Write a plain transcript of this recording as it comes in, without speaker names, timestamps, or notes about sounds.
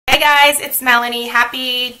guys, it's Melanie.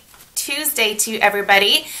 Happy Tuesday to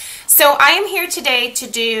everybody. So I am here today to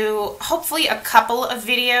do hopefully a couple of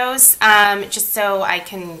videos just so I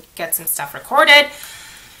can get some stuff recorded.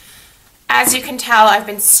 As you can tell, I've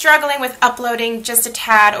been struggling with uploading just a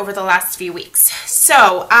tad over the last few weeks.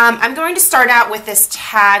 So I'm going to start out with this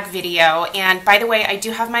tag video. And by the way, I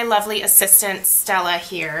do have my lovely assistant Stella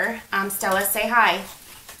here. Stella, say hi.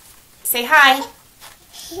 Say hi.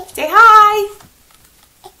 Say hi.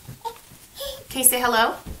 Okay, say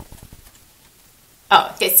hello.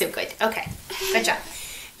 Oh, okay, so good. Okay, good job.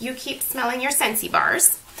 You keep smelling your Scentsy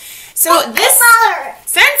bars. So this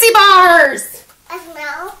Scentsy bars. I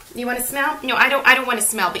smell. You want to smell? No, I don't want to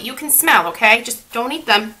smell, but you can smell, okay? Just don't eat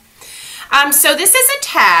them. So this is a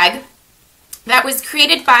tag that was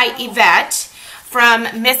created by Yvette from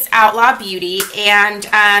Miss Outlaw Beauty and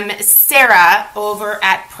Sarah over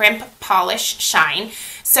at Primp Polish Shine.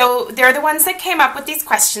 So they're the ones that came up with these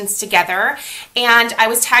questions together, and I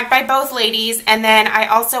was tagged by both ladies, and then I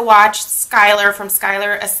also watched Skylar from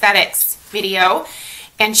Skylar Aesthetics video,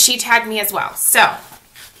 and she tagged me as well. So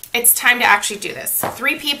it's time to actually do this.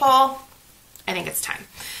 3 people, I think it's time.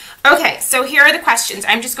 Okay, so here are the questions.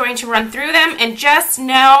 I'm just going to run through them, and just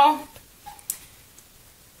know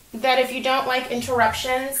that if you don't like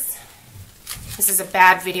interruptions, this is a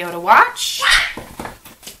bad video to watch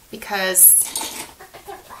because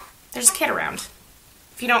there's a kid around.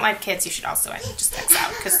 If you don't like kids, you should also, I think, just X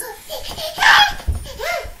out because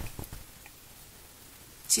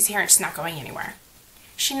she's here and she's not going anywhere.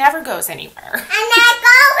 She never goes anywhere. I'm not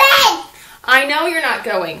going. I know you're not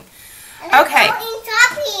going. I'm Okay. going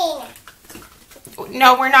shopping.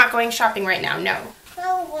 No, we're not going shopping right now. No.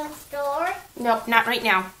 Go to the store. Nope, not right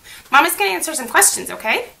now. Mama's going to answer some questions,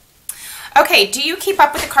 okay? Okay, do you keep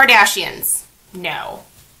up with the Kardashians? No.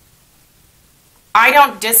 I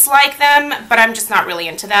don't dislike them, but I'm just not really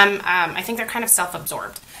into them. I think they're kind of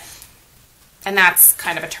self-absorbed. And that's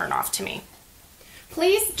kind of a turn-off to me.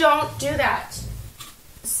 Please don't do that.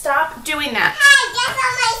 Stop doing that. Hey, get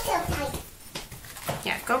on my suitcase.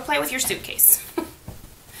 Yeah, go play with your suitcase.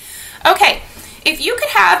 Okay, if you could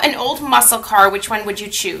have an old muscle car, which one would you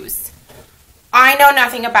choose? I know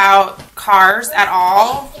nothing about cars at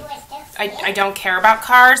all. I don't care about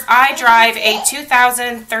cars. I drive a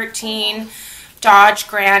 2013 Dodge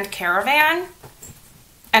Grand Caravan,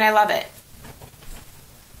 and I love it.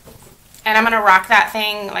 And I'm going to rock that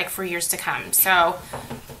thing like for years to come. So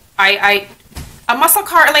a muscle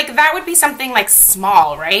car, like that would be something like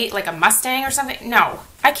small, right? Like a Mustang or something. No,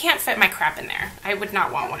 I can't fit my crap in there. I would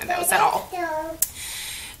not want one of those at all.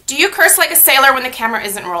 Do you curse like a sailor when the camera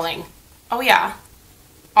isn't rolling? Oh yeah,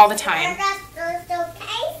 all the time.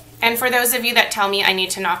 And for those of you that tell me I need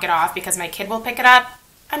to knock it off because my kid will pick it up,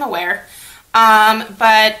 I'm aware.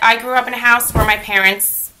 But I grew up in a house where my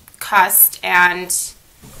parents cussed, and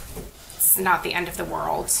it's not the end of the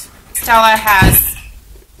world. Stella has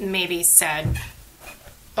maybe said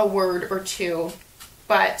a word or two,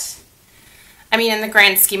 but I mean, in the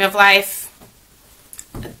grand scheme of life,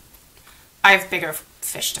 I have bigger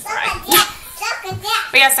fish to fry.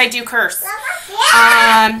 But yes, I do curse.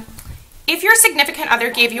 If your significant other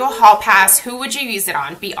gave you a hall pass, who would you use it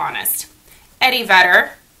on? Be honest. Eddie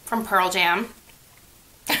Vedder from Pearl Jam.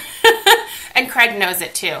 And Craig knows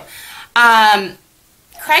it too.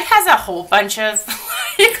 Craig has a whole bunch of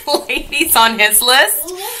like ladies on his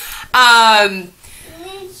list. I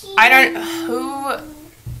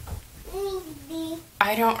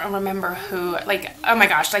don't remember who, like, oh my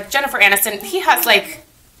gosh, like Jennifer Aniston, he has like,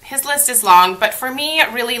 his list is long, but for me,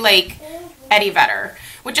 really like Eddie Vedder,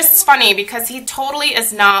 which is funny because he totally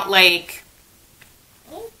is not like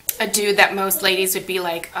a dude that most ladies would be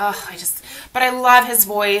like, oh, but I love his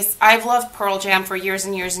voice. I've loved Pearl Jam for years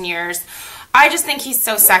and years and years. I just think he's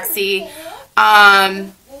so sexy.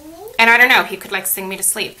 And I don't know, he could like sing me to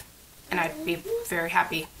sleep and I'd be very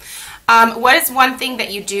happy. What is one thing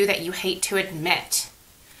that you do that you hate to admit?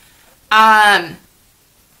 I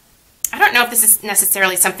don't know if this is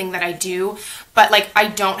necessarily something that I do, but like I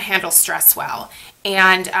don't handle stress well.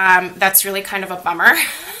 And that's really kind of a bummer.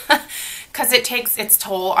 Because it takes its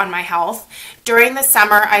toll on my health. During the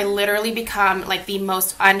summer, I literally become like the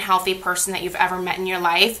most unhealthy person that you've ever met in your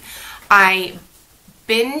life. I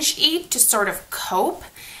binge eat to sort of cope,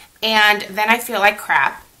 and then I feel like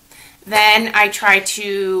crap. Then I try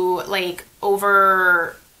to like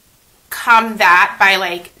overcome that by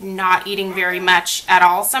like not eating very much at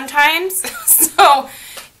all sometimes. So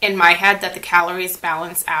in my head that the calories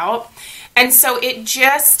balance out. And so it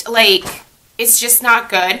just like, it's just not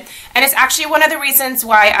good. And it's actually one of the reasons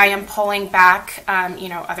why I am pulling back, you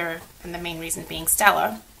know, other than the main reason being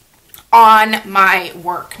Stella, on my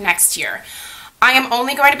work next year. I am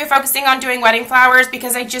only going to be focusing on doing wedding flowers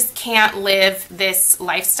because I just can't live this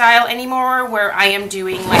lifestyle anymore where I am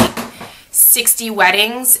doing like 60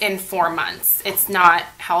 weddings in 4 months. It's not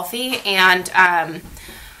healthy, and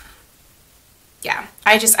yeah,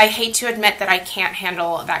 I hate to admit that I can't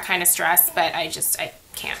handle that kind of stress, but I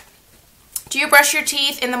can't. Do you brush your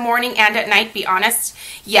teeth in the morning and at night? Be honest.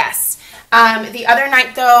 Yes. The other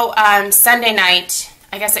night though, Sunday night,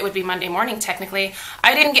 I guess it would be Monday morning technically,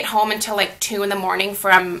 I didn't get home until like 2 in the morning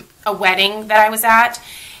from a wedding that I was at,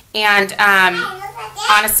 and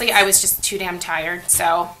honestly I was just too damn tired,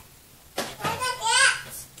 so.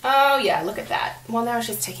 Oh yeah, look at that. Well, now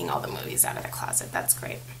she's taking all the movies out of the closet. That's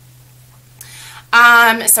great.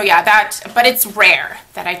 So yeah, but it's rare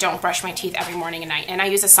that I don't brush my teeth every morning and night, and I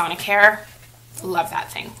use a Sonicare. Love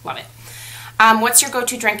that thing. Love it. What's your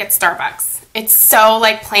go-to drink at Starbucks? It's so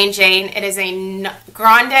like plain Jane. It is a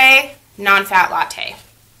grande non-fat latte.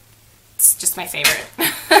 It's just my favorite.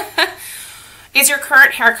 Is your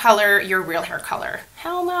current hair color your real hair color?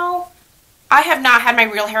 Hell no. I have not had my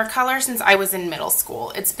real hair color since I was in middle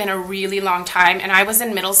school. It's been a really long time, and I was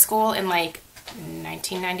in middle school in like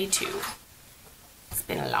 1992. It's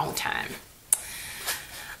been a long time.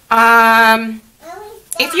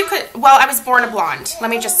 If you could, well, I was born a blonde. Let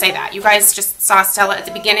me just say that. You guys just saw Stella at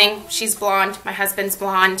the beginning. She's blonde. My husband's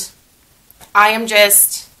blonde. I am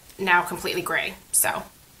just now completely gray, so.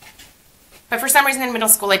 But for some reason in middle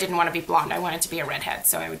school I didn't want to be blonde. I wanted to be a redhead,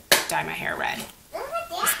 so I would dye my hair red.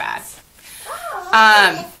 It's bad.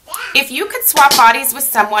 If you could swap bodies with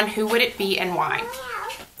someone, who would it be and why?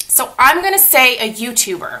 So I'm going to say a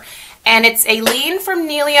YouTuber, and it's Aileen from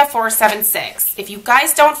Nelia476. If you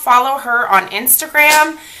guys don't follow her on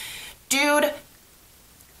Instagram, dude,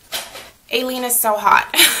 Aileen is so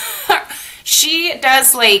hot. She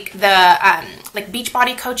does like the like beach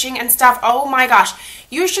body coaching and stuff. Oh my gosh,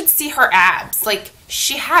 you should see her abs. Like,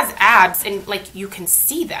 she has abs, and like you can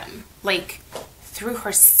see them like through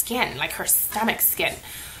her skin, like her stomach skin.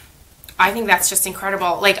 I think that's just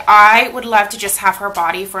incredible. Like, I would love to just have her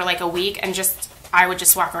body for like a week, and I would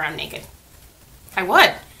just walk around naked. I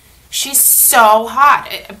would. She's so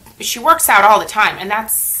hot. She works out all the time, and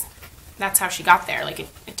that's how she got there. Like,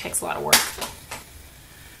 it takes a lot of work.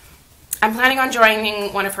 I'm planning on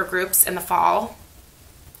joining one of her groups in the fall.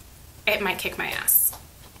 It might kick my ass.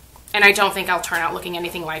 And I don't think I'll turn out looking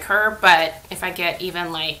anything like her, but if I get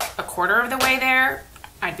even like a quarter of the way there,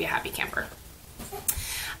 I'd be a happy camper.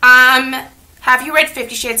 Have you read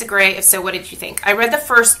 50 Shades of Grey? If so, what did you think? I read the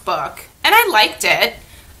first book, and I liked it.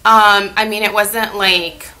 I mean, it wasn't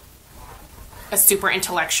like a super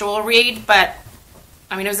intellectual read, but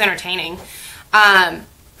I mean, it was entertaining.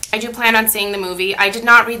 I do plan on seeing the movie. I did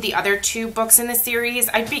not read the other 2 books in the series.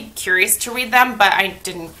 I'd be curious to read them, but I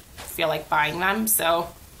didn't feel like buying them, so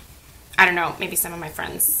I don't know. Maybe some of my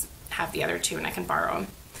friends have the other 2 and I can borrow them.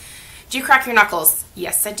 Do you crack your knuckles?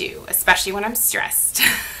 Yes, I do, especially when I'm stressed.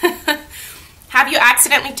 Have you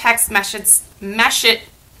accidentally text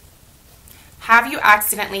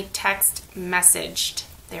messaged?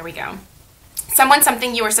 There we go. Someone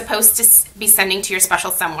something you were supposed to be sending to your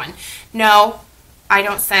special someone? No, I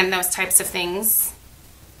don't send those types of things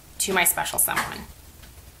to my special someone.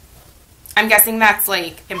 I'm guessing that's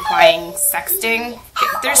like implying sexting.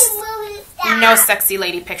 There's no sexy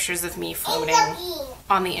lady pictures of me floating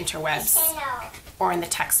on the interwebs or in the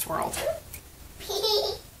text world.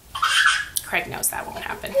 Craig knows that won't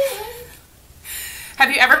happen.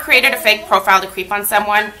 Have you ever created a fake profile to creep on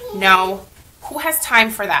someone? No. Who has time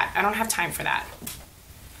for that? I don't have time for that.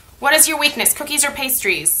 What is your weakness? Cookies or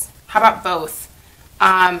pastries? How about both?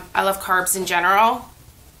 I love carbs in general.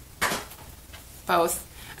 Both.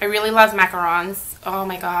 I really love macarons. Oh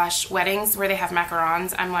my gosh. Weddings where they have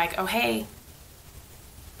macarons, I'm like, oh hey,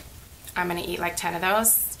 I'm going to eat like 10 of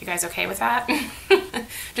those. You guys okay with that?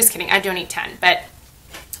 Just kidding. I don't eat 10, but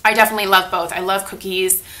I definitely love both. I love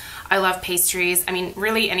cookies. I love pastries. I mean,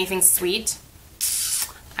 really anything sweet.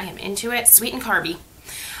 I am into it. Sweet and carby.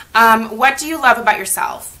 What do you love about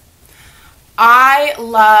yourself? I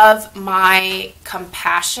love my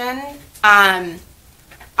compassion.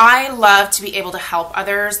 I love to be able to help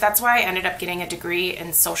others. That's why I ended up getting a degree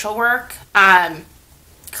in social work.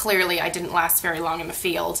 Clearly, I didn't last very long in the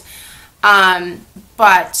field.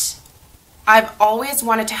 But I've always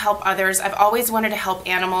wanted to help others. I've always wanted to help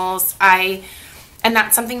animals. And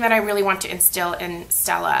that's something that I really want to instill in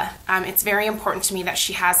Stella. It's very important to me that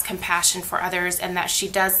she has compassion for others and that she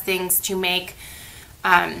does things to make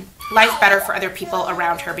life better for other people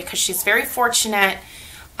around her, because she's very fortunate.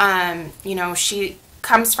 You know, she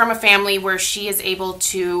comes from a family where she is able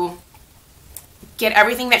to get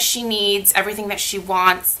everything that she needs, everything that she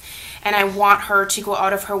wants, and I want her to go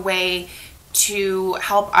out of her way to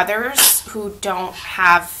help others who don't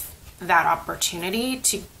have that opportunity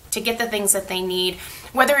to get the things that they need,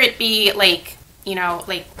 whether it be like, you know,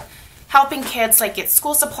 like helping kids like get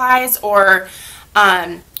school supplies, or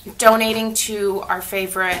donating to our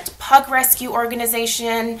favorite pug rescue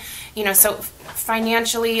organization, you know, so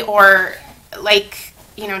financially, or like,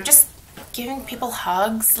 you know, just giving people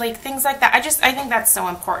hugs, like things like that. I think that's so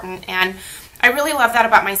important, and I really love that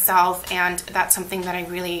about myself, and that's something that I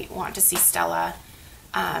really want to see Stella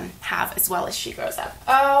have as well as she grows up.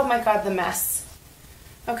 Oh my God, the mess.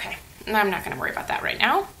 Okay, I'm not going to worry about that right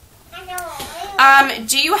now.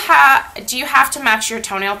 Do you have to match your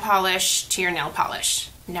toenail polish to your nail polish?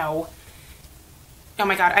 No. Oh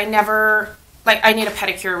my God, I never, like, I need a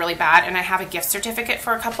pedicure really bad, and I have a gift certificate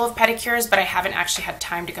for a couple of pedicures, but I haven't actually had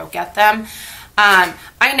time to go get them.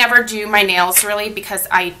 I never do my nails really, because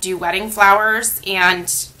I do wedding flowers, and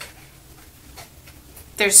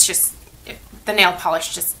there's just, the nail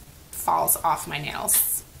polish just falls off my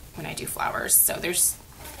nails when I do flowers. So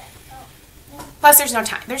plus there's no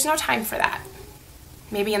time. There's no time for that.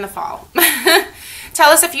 Maybe in the fall.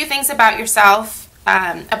 Tell us a few things about yourself,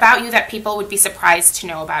 about you that people would be surprised to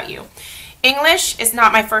know about you. English is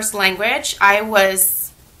not my first language. I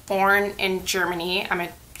was born in Germany. I'm a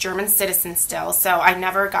German citizen still, so I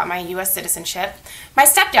never got my U.S. citizenship. My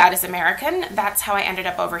stepdad is American. That's how I ended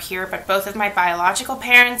up over here, but both of my biological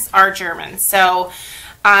parents are German. So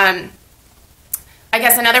I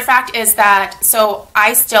guess another fact is that, so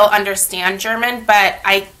I still understand German, but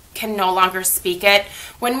I can no longer speak it.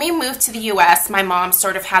 When we moved to the U.S., my mom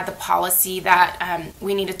sort of had the policy that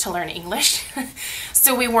we needed to learn English.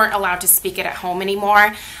 So we weren't allowed to speak it at home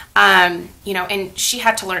anymore. You know, and she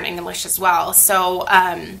had to learn English as well. So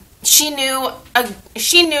she knew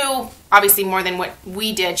obviously more than what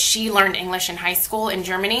we did. She learned English in high school in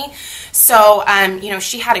Germany. So, you know,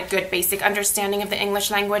 she had a good basic understanding of the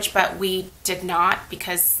English language, but we did not,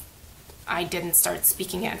 because I didn't start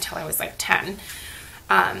speaking it until I was like 10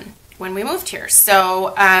 when we moved here.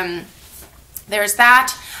 So there's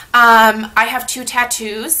that. I have 2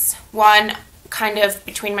 tattoos, one kind of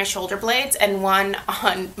between my shoulder blades and one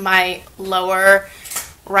on my lower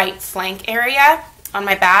right flank area on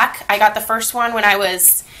my back. I got the first one when I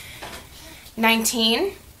was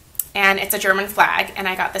 19, and it's a German flag, and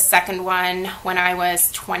I got the second one when I was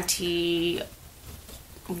 21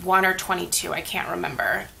 or 22, I can't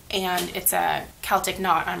remember, and it's a Celtic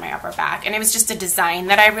knot on my upper back, and it was just a design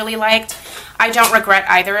that I really liked. I don't regret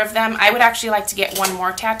either of them. I would actually like to get one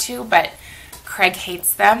more tattoo, but Craig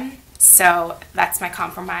hates them, so that's my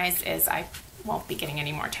compromise, is I won't be getting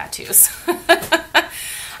any more tattoos.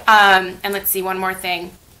 And let's see, one more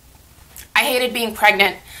thing. I hated being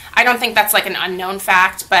pregnant. I don't think that's like an unknown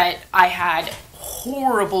fact, but I had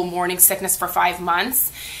horrible morning sickness for 5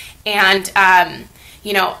 months. And,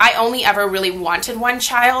 you know, I only ever really wanted one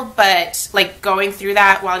child, but like going through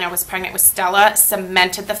that while I was pregnant with Stella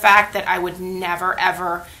cemented the fact that I would never,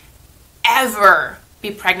 ever, ever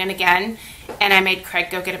be pregnant again. And I made Craig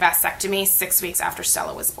go get a vasectomy 6 weeks after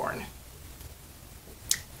Stella was born.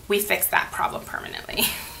 We fixed that problem permanently.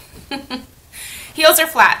 Heels or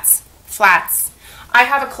flats? Flats. I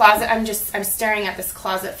have a closet. I'm staring at this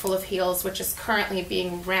closet full of heels, which is currently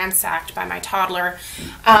being ransacked by my toddler.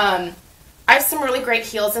 I have some really great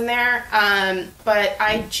heels in there, but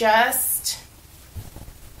I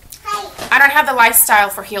don't have the lifestyle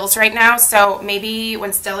for heels right now, so maybe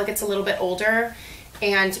when Stella gets a little bit older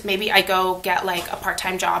and maybe I go get like a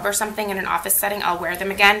part-time job or something in an office setting, I'll wear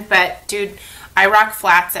them again. But dude, I rock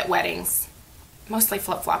flats at weddings. Mostly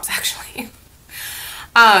flip-flops, actually.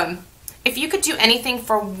 If you could do anything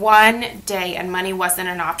for one day and money wasn't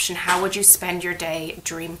an option, how would you spend your day?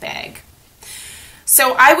 Dream big.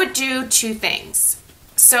 So I would do 2 things.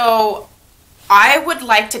 So I would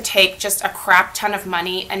like to take just a crap ton of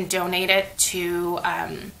money and donate it to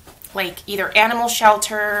like either animal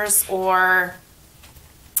shelters or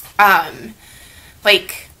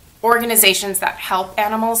like organizations that help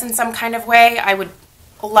animals in some kind of way. I would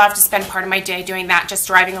love to spend part of my day doing that, just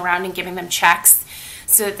driving around and giving them checks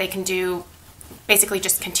so that they can do, basically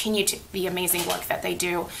just continue to the amazing work that they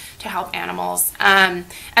do to help animals. And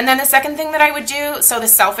then the second thing that I would do, so the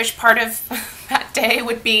selfish part of that day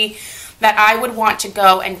would be that I would want to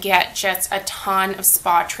go and get just a ton of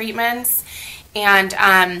spa treatments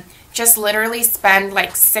and just literally spend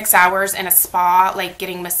like 6 hours in a spa, like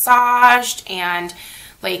getting massaged and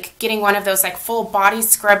like getting one of those like full body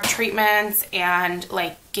scrub treatments and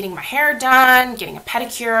like getting my hair done, getting a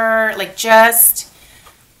pedicure, like just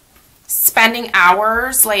spending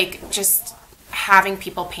hours like just having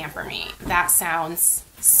people pamper me. That sounds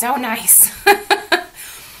so nice.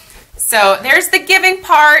 So there's the giving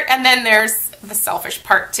part, and then there's the selfish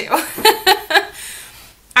part too.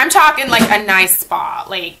 I'm talking like a nice spa,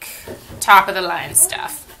 like top of the line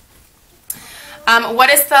stuff. What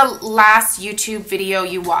is the last YouTube video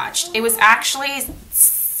you watched? It was actually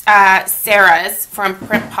Sarah's from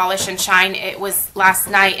Print, Polish, and Shine. It was last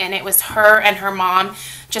night, and it was her and her mom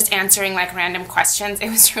just answering like random questions. It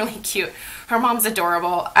was really cute. Her mom's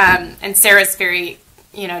adorable, and Sarah's very,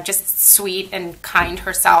 you know, just sweet and kind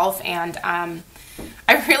herself, and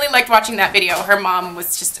I really liked watching that video. Her mom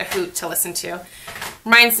was just a hoot to listen to.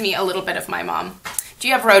 Reminds me a little bit of my mom. Do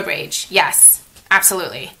you have road rage? Yes,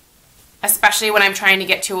 absolutely. Especially when I'm trying to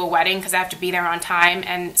get to a wedding because I have to be there on time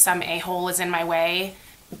and some a-hole is in my way,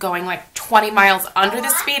 going like 20 miles under the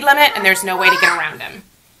speed limit, and there's no way to get around him.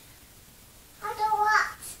 I don't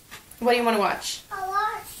watch. What do you want to watch? I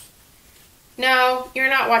watch. No, you're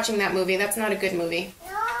not watching that movie. That's not a good movie.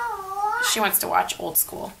 No. She wants to watch Old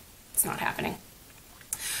School. It's not happening.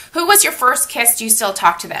 Who was your first kiss? Do you still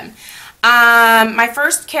talk to them? My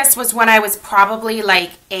first kiss was when I was probably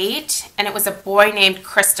like 8, and it was a boy named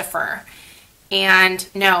Christopher. And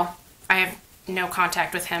no, I have no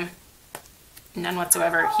contact with him. None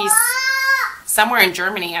whatsoever. He's somewhere in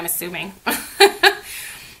Germany, I'm assuming.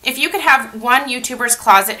 If you could have one YouTuber's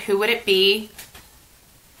closet, who would it be?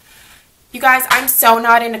 You guys, I'm so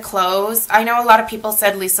not into clothes. I know a lot of people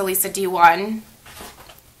said Lisa D1.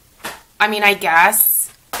 I mean, I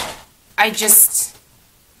guess. I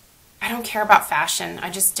don't care about fashion.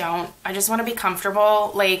 I just don't. I just want to be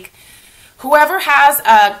comfortable. Like, whoever has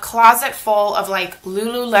a closet full of like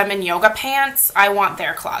Lululemon yoga pants, I want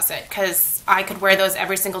their closet, because I could wear those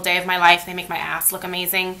every single day of my life. They make my ass look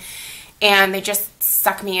amazing, and they just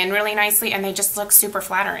suck me in really nicely, and they just look super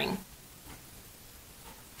flattering.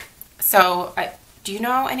 So, do you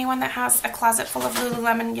know anyone that has a closet full of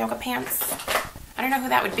Lululemon yoga pants? I don't know who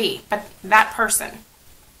that would be, but that person.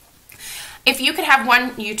 If you could have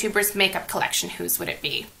one YouTuber's makeup collection, whose would it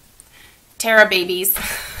be? Tara Babies.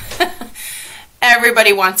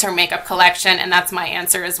 Everybody wants her makeup collection, and that's my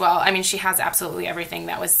answer as well. I mean, she has absolutely everything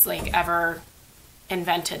that was like ever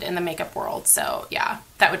invented in the makeup world. So yeah,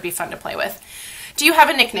 that would be fun to play with. Do you have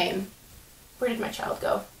a nickname? Where did my child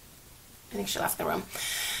go? I think she left the room.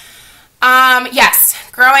 Yes,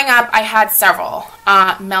 growing up I had several.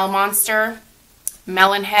 Mel Monster,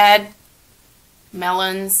 Melon Head,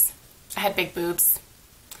 Melons. I had big boobs.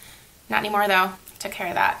 Not anymore though. Took care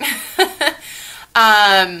of that.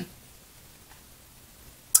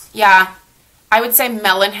 Yeah, I would say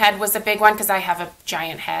Melon Head was a big one because I have a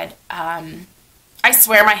giant head. I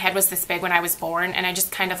swear my head was this big when I was born, and I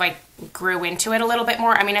just kind of like grew into it a little bit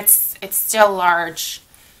more. I mean, it's still large.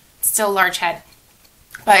 It's still a large head.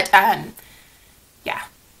 But yeah,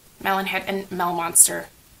 Melon Head and Mel Monster.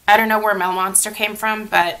 I don't know where Mel Monster came from,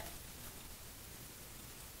 but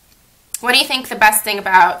what do you think the best thing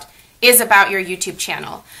is about your YouTube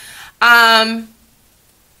channel?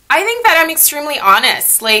 I think that I'm extremely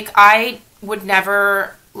honest. Like, I would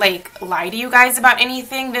never like lie to you guys about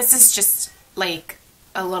anything. This is just like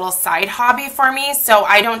a little side hobby for me, so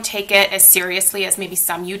I don't take it as seriously as maybe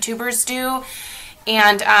some YouTubers do.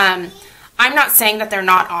 And I'm not saying that they're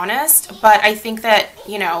not honest, but I think that,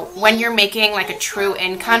 you know, when you're making like a true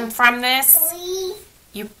income from this,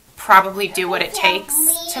 you probably do what it takes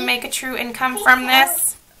to make a true income from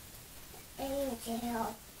this.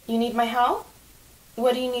 You need my help?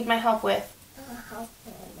 What do you need my help with?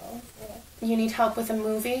 You need help with a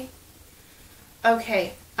movie?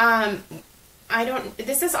 Okay.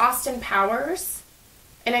 This is Austin Powers,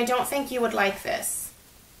 and I don't think you would like this.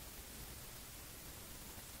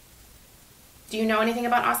 Do you know anything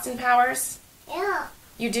about Austin Powers? Yeah.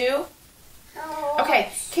 You do? No. Okay.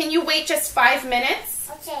 Can you wait just 5 minutes?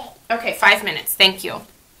 Okay. Okay, 5 minutes. Thank you.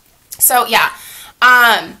 So, yeah.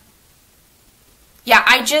 Yeah,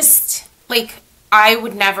 I just, like, I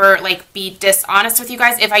would never, like, be dishonest with you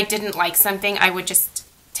guys. If I didn't like something, I would just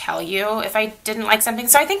tell you if I didn't like something.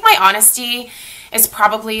 So I think my honesty is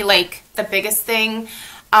probably, like, the biggest thing.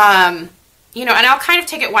 You know, and I'll kind of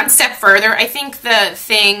take it one step further. I think the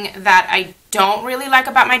thing that I don't really like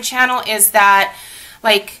about my channel is that,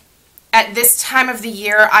 like, at this time of the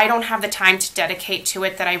year, I don't have the time to dedicate to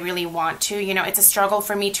it that I really want to. You know, it's a struggle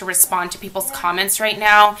for me to respond to people's comments right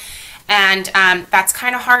now. And that's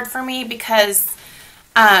kind of hard for me because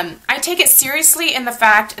I take it seriously in the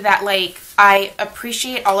fact that, like, I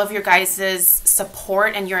appreciate all of your guys'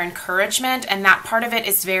 support and your encouragement, and that part of it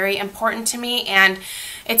is very important to me, and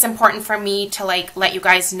it's important for me to, like, let you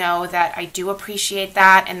guys know that I do appreciate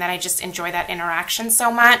that and that I just enjoy that interaction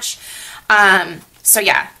so much. So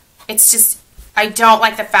yeah, it's just, I don't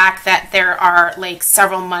like the fact that there are like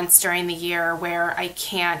several months during the year where I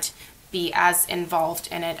can't be as involved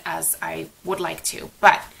in it as I would like to.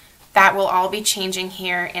 But that will all be changing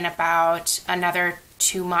here in about another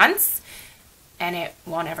 2 months, and it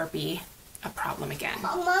won't ever be a problem again.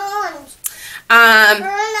 Come on. Turn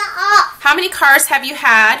it up. How many cars have you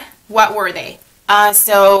had? What were they?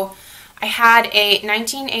 So I had a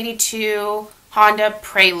 1982 Honda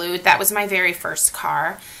Prelude. That was my very first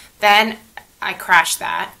car. Then I crashed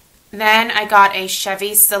that. Then I got a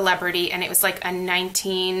Chevy Celebrity, and it was like a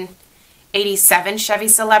 1987 Chevy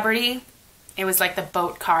Celebrity. It was like the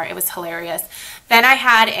boat car. It was hilarious. Then I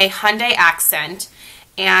had a Hyundai Accent,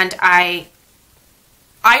 and I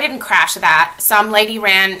didn't crash that. Some lady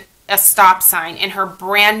ran a stop sign in her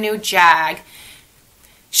brand new Jag.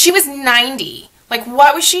 She was 90. Like,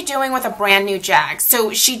 what was she doing with a brand new Jag?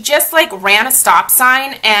 So she just like ran a stop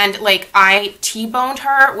sign, and like I T-boned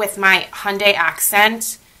her with my Hyundai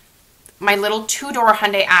Accent, my little 2-door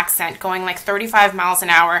Hyundai Accent going like 35 miles an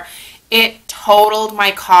hour. It totaled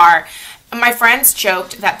my car. My friends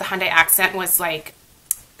joked that the Hyundai Accent was like,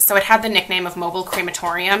 so it had the nickname of Mobile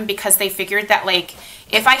Crematorium because they figured that like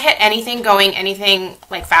if I hit anything going anything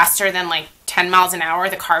like faster than like 10 miles an hour,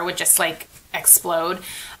 the car would just like explode.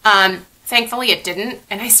 Thankfully it didn't,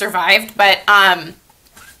 and I survived, but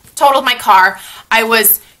totaled my car. I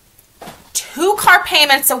was 2 car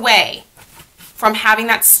payments away from having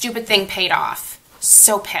that stupid thing paid off.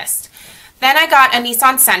 So pissed. Then I got a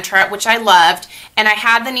Nissan Sentra, which I loved, and I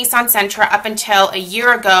had the Nissan Sentra up until a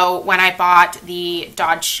year ago when I bought the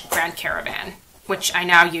Dodge Grand Caravan, which I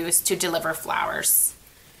now use to deliver flowers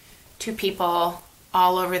to people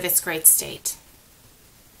all over this great state.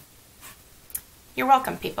 You're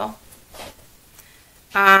welcome, people.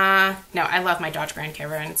 No, I love my Dodge Grand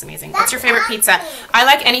Caravan. It's amazing. What's your favorite pizza? I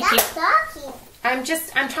like any pizza. I'm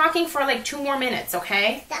talking for like 2 more minutes,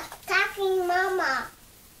 okay? Stop talking, Mama.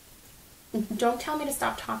 Don't tell me to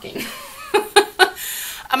stop talking.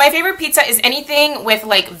 My favorite pizza is anything with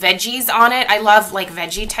like veggies on it. I love like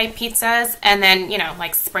veggie type pizzas, and then, you know,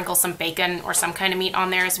 like sprinkle some bacon or some kind of meat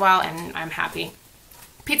on there as well, and I'm happy.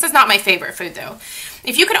 Pizza's not my favorite food though.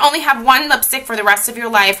 If you could only have one lipstick for the rest of your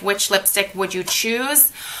life, which lipstick would you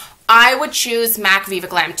choose? I would choose MAC Viva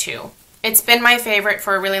Glam 2. It's been my favorite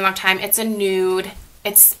for a really long time. It's a nude.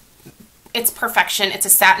 It's perfection. It's a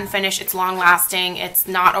satin finish. It's long lasting. It's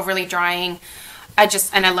not overly drying.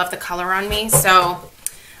 And I love the color on me. So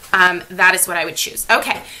that is what I would choose.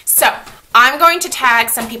 Okay, so I'm going to tag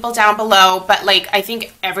some people down below, but like I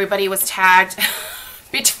think everybody was tagged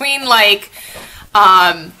between like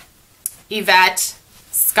Yvette,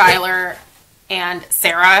 Skylar, and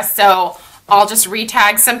Sarah. So I'll just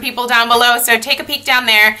re-tag some people down below. So take a peek down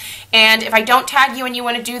there. And if I don't tag you and you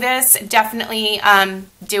want to do this, definitely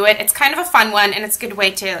do it. It's kind of a fun one, and it's a good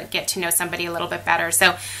way to get to know somebody a little bit better.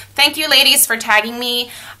 So thank you, ladies, for tagging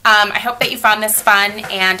me. I hope that you found this fun,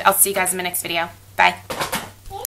 and I'll see you guys in my next video. Bye.